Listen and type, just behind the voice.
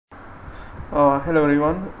Hello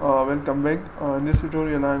everyone, welcome back. In this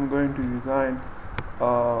tutorial I am going to design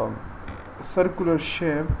a circular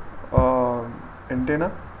shape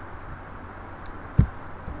antenna.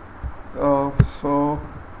 So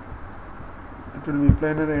it will be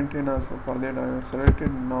planar antenna, so for that I have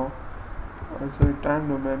selected now. I select time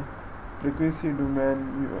domain, frequency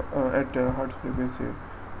domain at terahertz frequency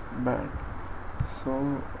band. So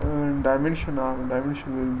dimension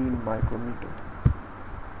will be in micrometer.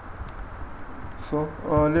 So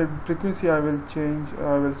frequency I will change,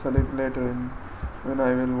 I will select later when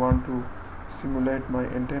I will want to simulate my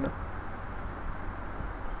antenna.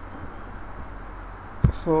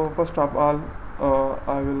 So first of all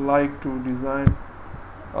I will like to design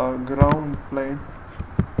a ground plane,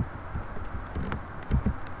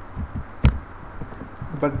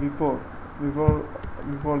 but before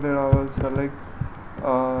that I will select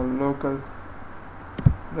local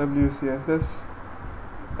WCSS,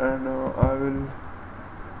 and I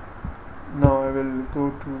will go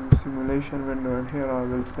to simulation window, and here I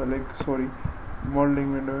will select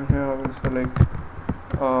modeling window, and here I will select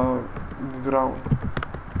ground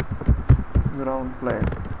plane.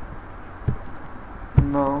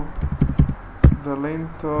 Now the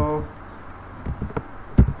length of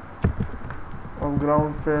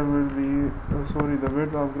ground plane will be the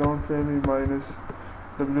width of ground plane will be minus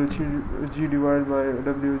WG divided by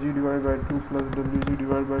 2 plus WG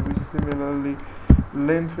divided by 2. Similarly,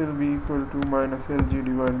 length will be equal to minus LG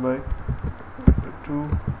divided by 2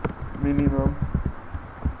 minimum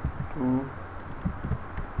to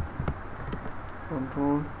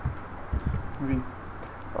control V.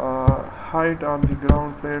 Height of the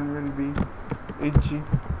ground plane will be HG,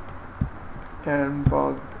 and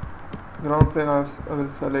for ground plane I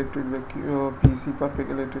will select the PC,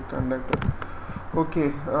 perfect electric conductor.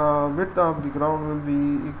 Okay, width of the ground will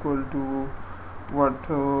be equal to what?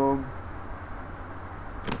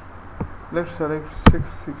 Let's select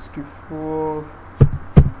 664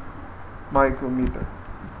 micrometer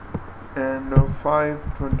and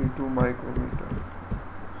 522 micrometer,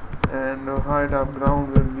 and height of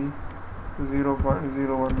ground will be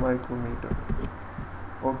 0.01 micrometer.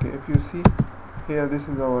 Okay, if you see here, this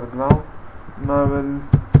is our ground. Now I will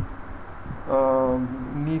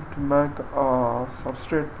need to make a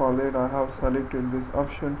substrate. For that I have selected this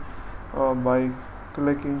option by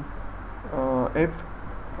clicking F,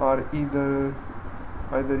 or either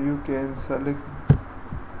you can select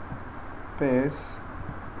paste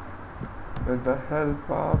with the help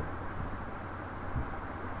of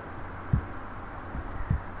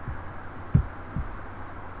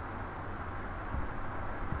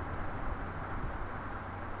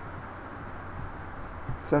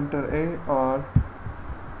center A, or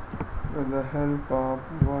with the help of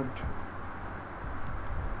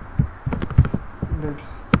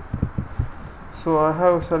so I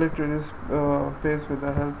have selected this paste with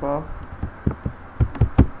the help of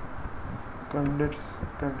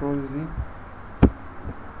Control Z.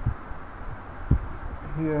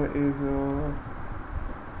 Here is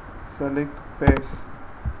select paste.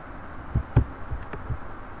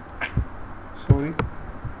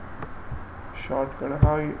 Shortcut. I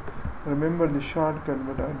remember the shortcut,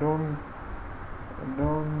 but I did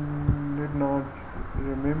not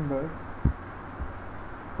remember.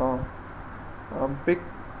 Pick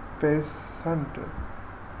paste center.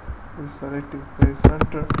 Is selecting paste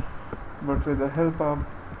center, but with the help of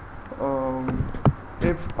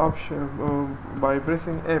F option, by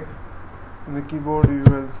pressing F in the keyboard, you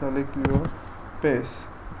will select your paste.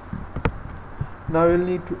 Now you will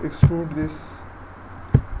need to extrude this,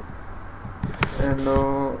 and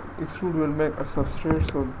extrude will make a substrate.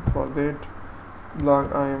 So for that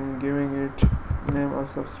block I am giving it name of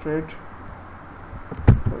substrate,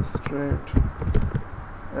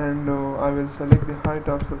 and I will select the height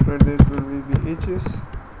of substrate. That will be the H's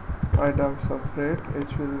height of substrate.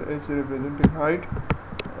 H representing height,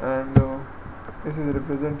 and this is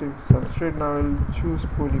representing substrate. Now I will choose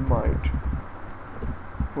polyimide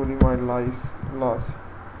loss.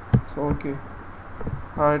 So okay,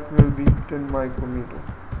 height will be 10 micrometer.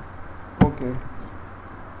 Okay,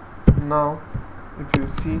 now if you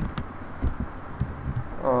see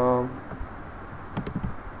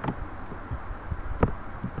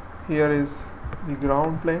here is the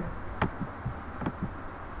ground plane,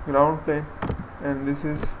 and this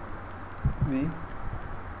is the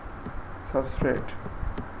substrate.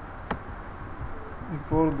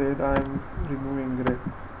 Before that I am removing gray,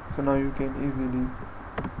 so now you can easily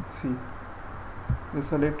see the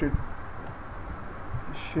selected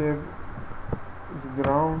shape is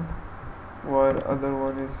ground, while other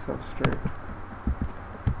one is substrate.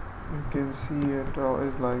 You can see it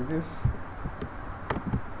is like this.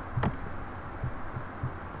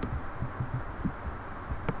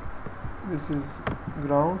 this is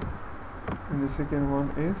ground and the second one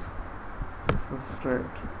is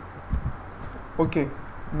substrate. Okay,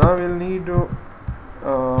 now we'll need to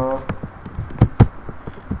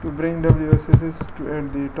bring WSS to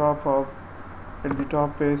at the top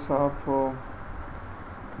face of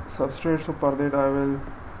substrate. So for that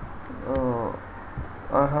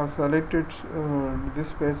I have selected this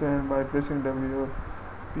space, and by pressing W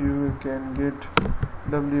you can get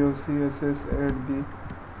WCSS at the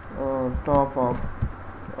top of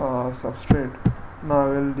substrate. Now I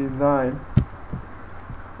will design,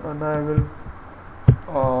 and I will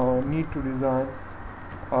need to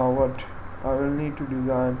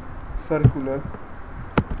design circular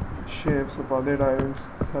shape. So for that I will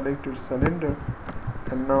select cylinder,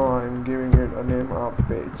 and now I am giving it a name of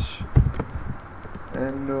page,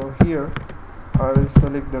 and here I will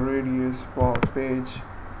select the radius for page,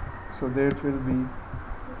 so that will be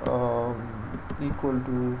equal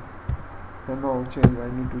to, and now I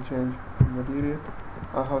need to change material.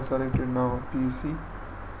 I have selected now PC,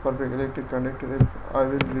 perfect electric conductor. If I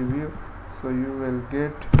will review, so you will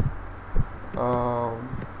get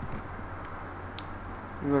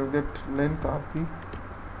length of the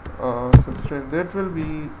substrate. That will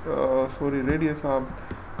be radius of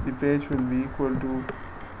the page will be equal to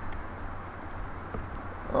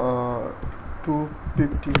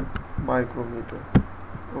 250 micrometer.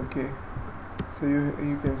 Okay, so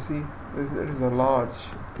you can see there is a large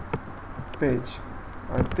page.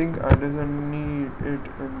 I think I doesn't need it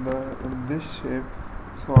in this shape,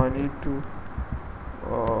 so I need to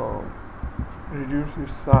reduce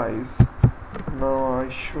its size. Now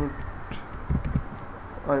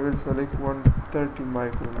I will select 130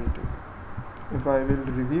 micrometer. If I will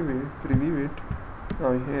preview it,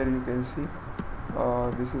 now here you can see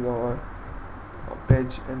this is our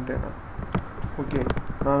page antenna. Okay,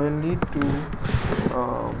 now we'll need to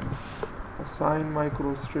assign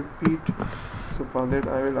microstrip feet. So for that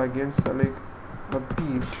I will again select a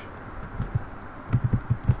feet,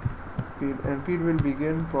 and feet will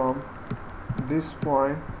begin from this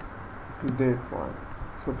point to that point.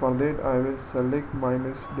 So for that I will select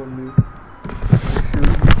 -W.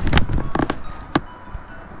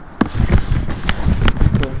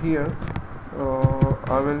 So here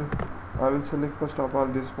I will select first of all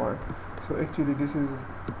this point. So actually this is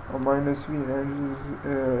a -V, and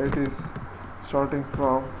it is starting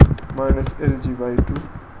from -LG/2,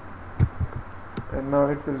 and now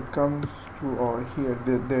it will come to here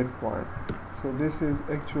that point. So this is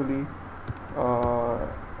actually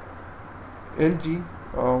LG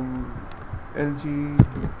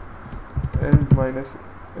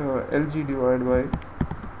divided by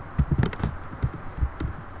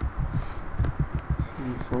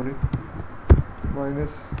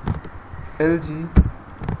minus LG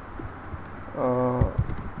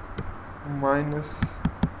minus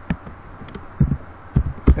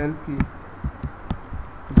LP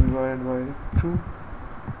divided by 2,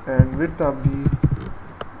 and width of the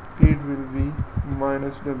feed will be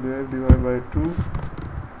minus WF divided by 2,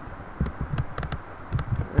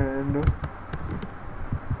 and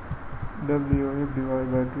WF divided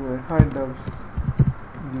by 2, and height of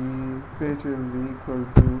the page will be equal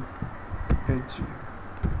to HG.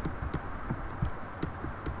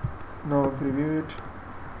 Now preview it.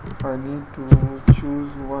 I need to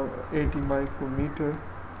choose 180 micrometer.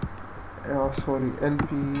 LP.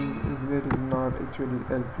 That is not actually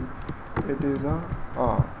LP. It is a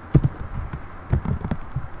R.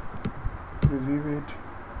 Preview it.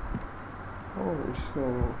 Oh, it's so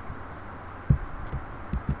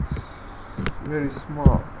very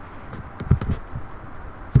small.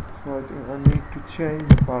 So I think I need to change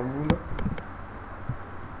the formula.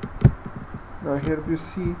 Now here you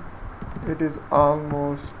see it is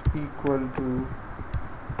almost equal to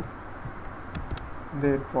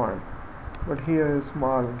that point, but here is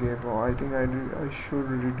small gap. I think I should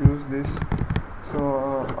reduce this. So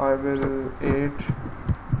I will 8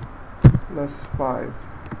 plus 5.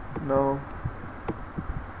 Now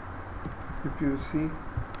if you see,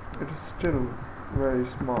 it is still very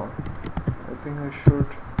small. I think I should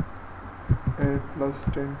 8 plus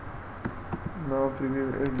 10. Now preview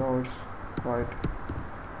it. Now it's quite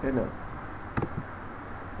enough.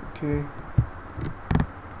 Okay,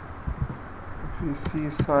 if you see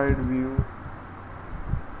side view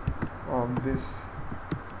of these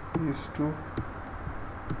two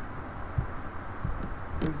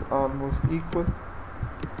is almost equal.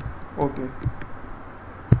 Okay,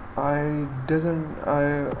 I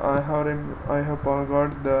have forgot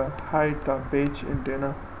the height of page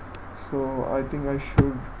antenna, so I think I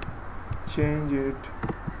should change it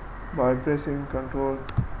by pressing Ctrl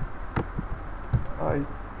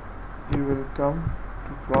you will come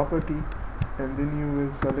to property, and then you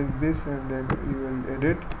will select this, and then you will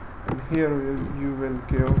edit, and here you will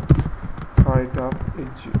give height of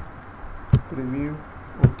edge, preview.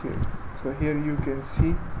 Okay, so here you can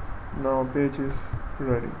see now page is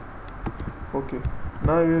ready. Okay,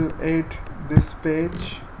 now I will add this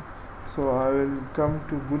page, so I will come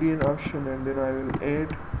to boolean option, and then I will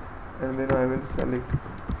add, and then I will select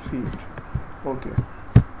feed. Okay,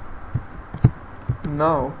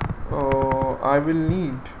 now I will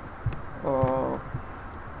need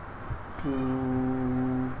to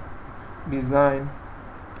design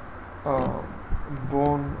a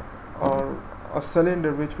bone or a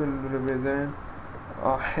cylinder which will represent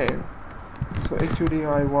a head. So actually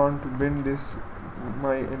I want to bend this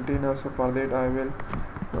my antenna, so for that I will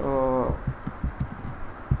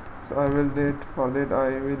for that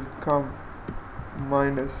I will come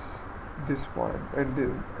minus this point at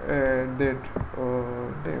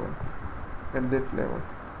that level.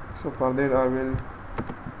 So for that I will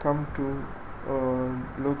come to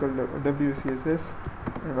local WCSS,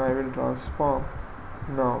 and I will transform.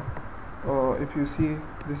 Now if you see,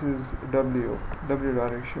 this is W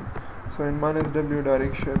direction, so in minus W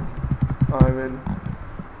direction I will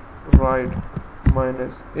write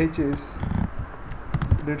minus HS.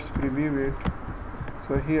 Let's preview it.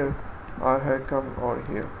 So here I have come over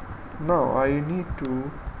here. Now I need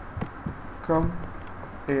to come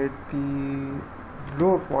at the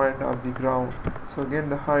lower point of the ground. So again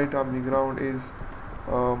the height of the ground is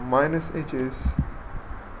minus HS,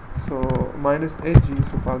 so minus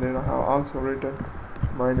HG. So for that I have also written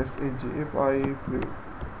minus HG.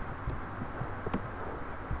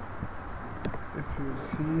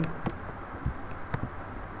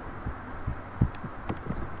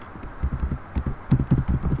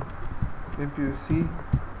 If you see,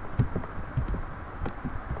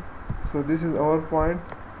 so this is our point.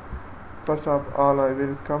 First of all I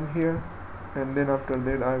will come here, and then after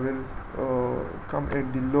that I will come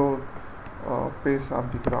at the lower face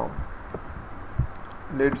of the ground.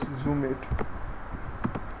 Let's zoom it.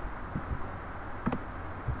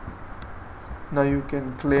 Now you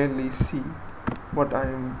can clearly see what I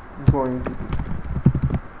am going to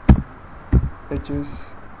do. HS.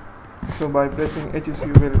 So by pressing HS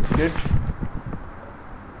you will get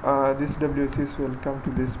this WCS will come to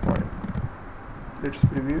this point. Let's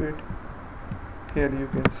preview it. Here you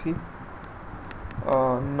can see.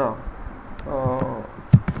 Now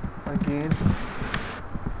again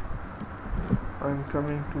I'm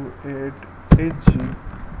coming to add HG.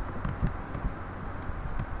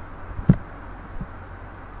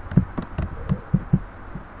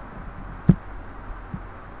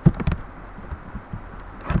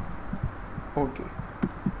 Okay,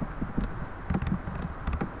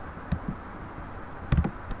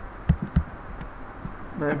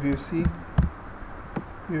 now if you see,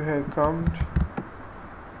 you have come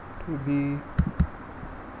to the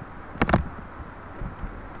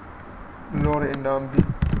lower end of the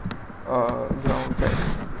ground plane.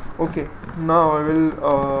 Okay, now I will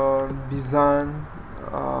design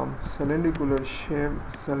cylindrical shape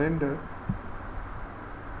cylinder.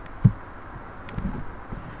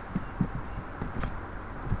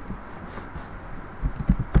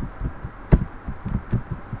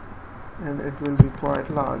 And it will be quite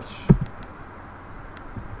large.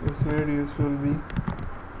 Its radius will be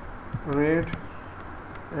red,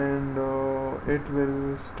 and it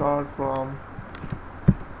will start from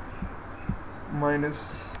minus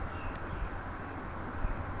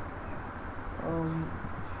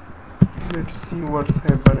let's see what's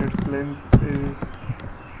happened. Its length is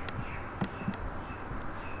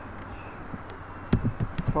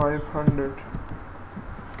 500,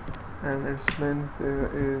 and its length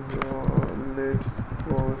is let's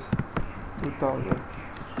suppose 2000.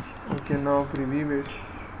 Okay, now preview it.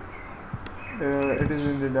 It is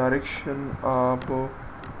in the direction of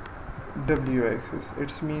W axis.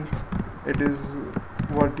 It means it is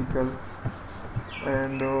vertical,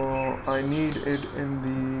 and I need it in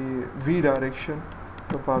the V direction.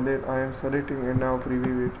 So for that I am selecting, and now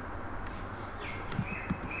preview it.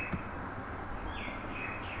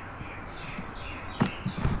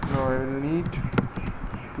 Now I will need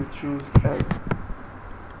to choose L.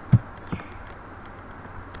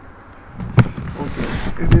 Okay,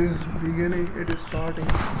 it is beginning, it is starting.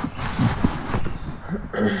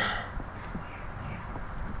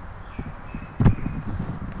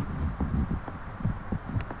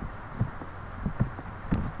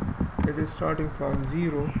 It is starting from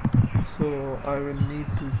 0, so I will need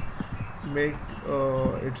to make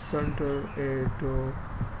its center at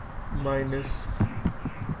minus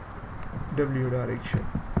W direction.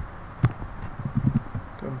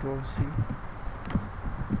 Come Control C,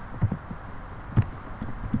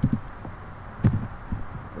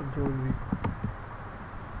 Control V,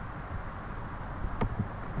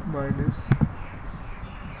 minus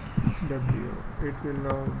W. It will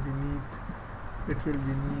now beneath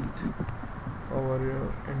our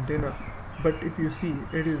antenna, but if you see,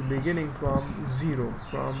 it is beginning from 0,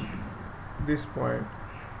 from this point,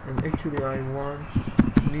 and actually I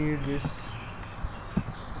need this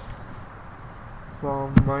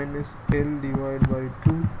from minus L divided by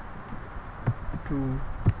 2 to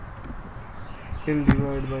L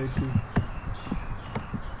divided by 2.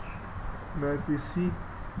 Now if you see,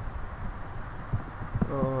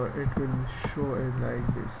 it will show as like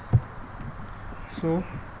this. So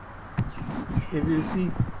if you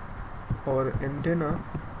see our antenna,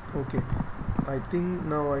 okay, I think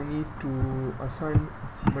now I need to assign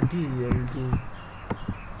material to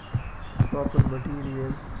proper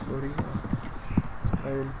material. Sorry,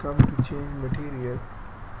 I will come to change material,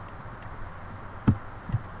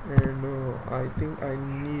 and I think I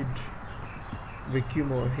need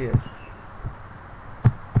vacuum over here.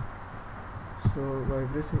 So by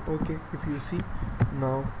pressing OK, if you see,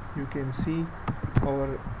 now you can see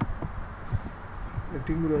our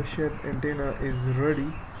rectangular shaped antenna is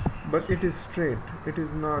ready, but it is straight, it is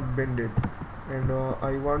not bended, and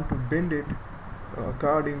I want to bend it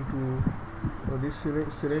according to this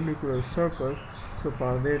cylindrical circle. So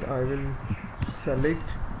for that I will select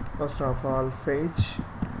first of all fetch,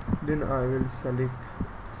 then I will select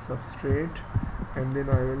substrate, and then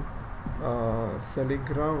I will select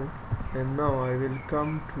ground, and now I will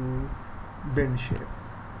come to bend shape.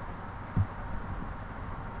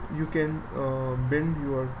 You can bend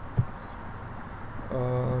your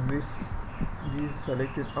these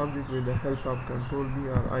selected object with the help of Control B,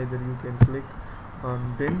 or either you can click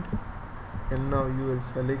on bend, and now you will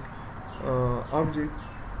select object,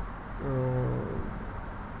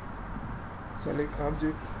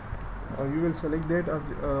 you will select that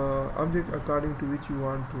object according to which you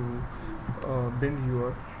want to bend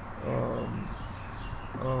your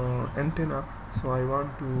antenna. So I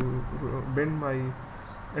want to bend my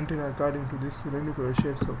antenna according to this cylindrical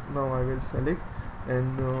shape. So now I will select,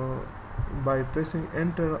 and by pressing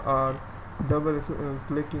enter or double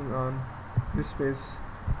clicking on this space,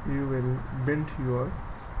 you will bend your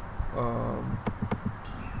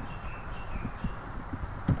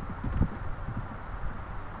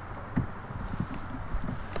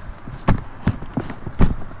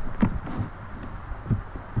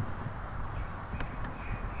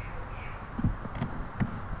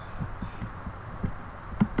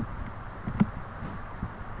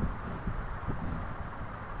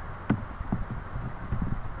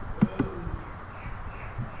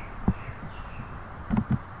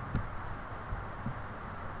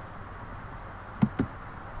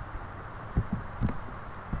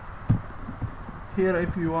here.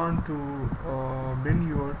 If you want to bend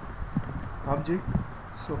your object,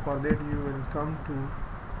 so for that you will come to,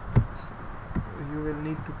 you will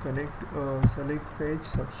need to connect, select fetch,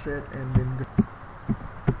 substrate, and then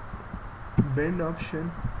bend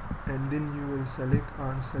option, and then you will select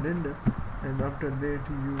on cylinder, and after that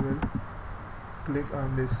you will click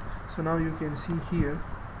on this. So now you can see here